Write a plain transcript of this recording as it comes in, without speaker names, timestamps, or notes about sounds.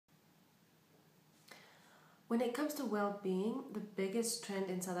When it comes to well-being, the biggest trend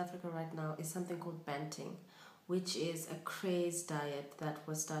in South Africa right now is something called banting, which is a crazed diet that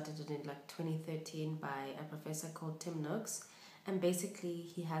was started in like 2013 by a professor called Tim Noakes. And basically,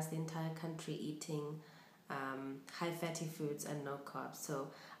 he has the entire country eating high fatty foods and no carbs. So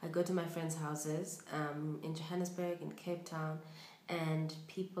I go to my friends' houses in Johannesburg, in Cape Town, and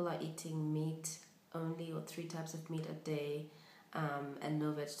people are eating meat only, or three types of meat a day, and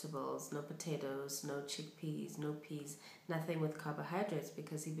no vegetables, no potatoes, no chickpeas, no peas, nothing with carbohydrates,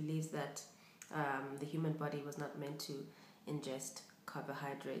 because he believes that the human body was not meant to ingest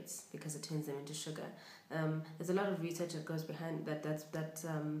carbohydrates because it turns them into sugar. There's a lot of research that goes behind that's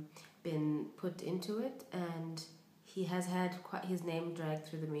been put into it, and he has had quite his name dragged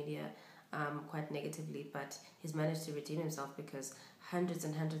through the media quite negatively, but he's managed to redeem himself because hundreds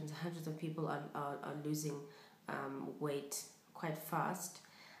and hundreds and hundreds of people are losing weight quite fast.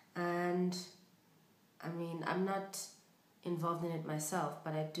 And I mean, I'm not involved in it myself,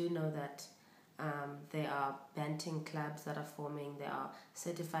 but I do know that there are banting clubs that are forming. There are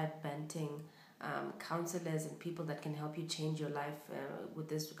certified banting counselors and people that can help you change your life with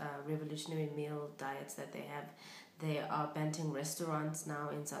this revolutionary meal diets that they have. There are banting restaurants now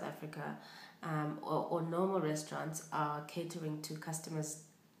in South Africa, or normal restaurants are catering to customers'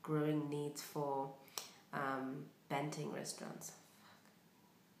 growing needs for banting restaurants.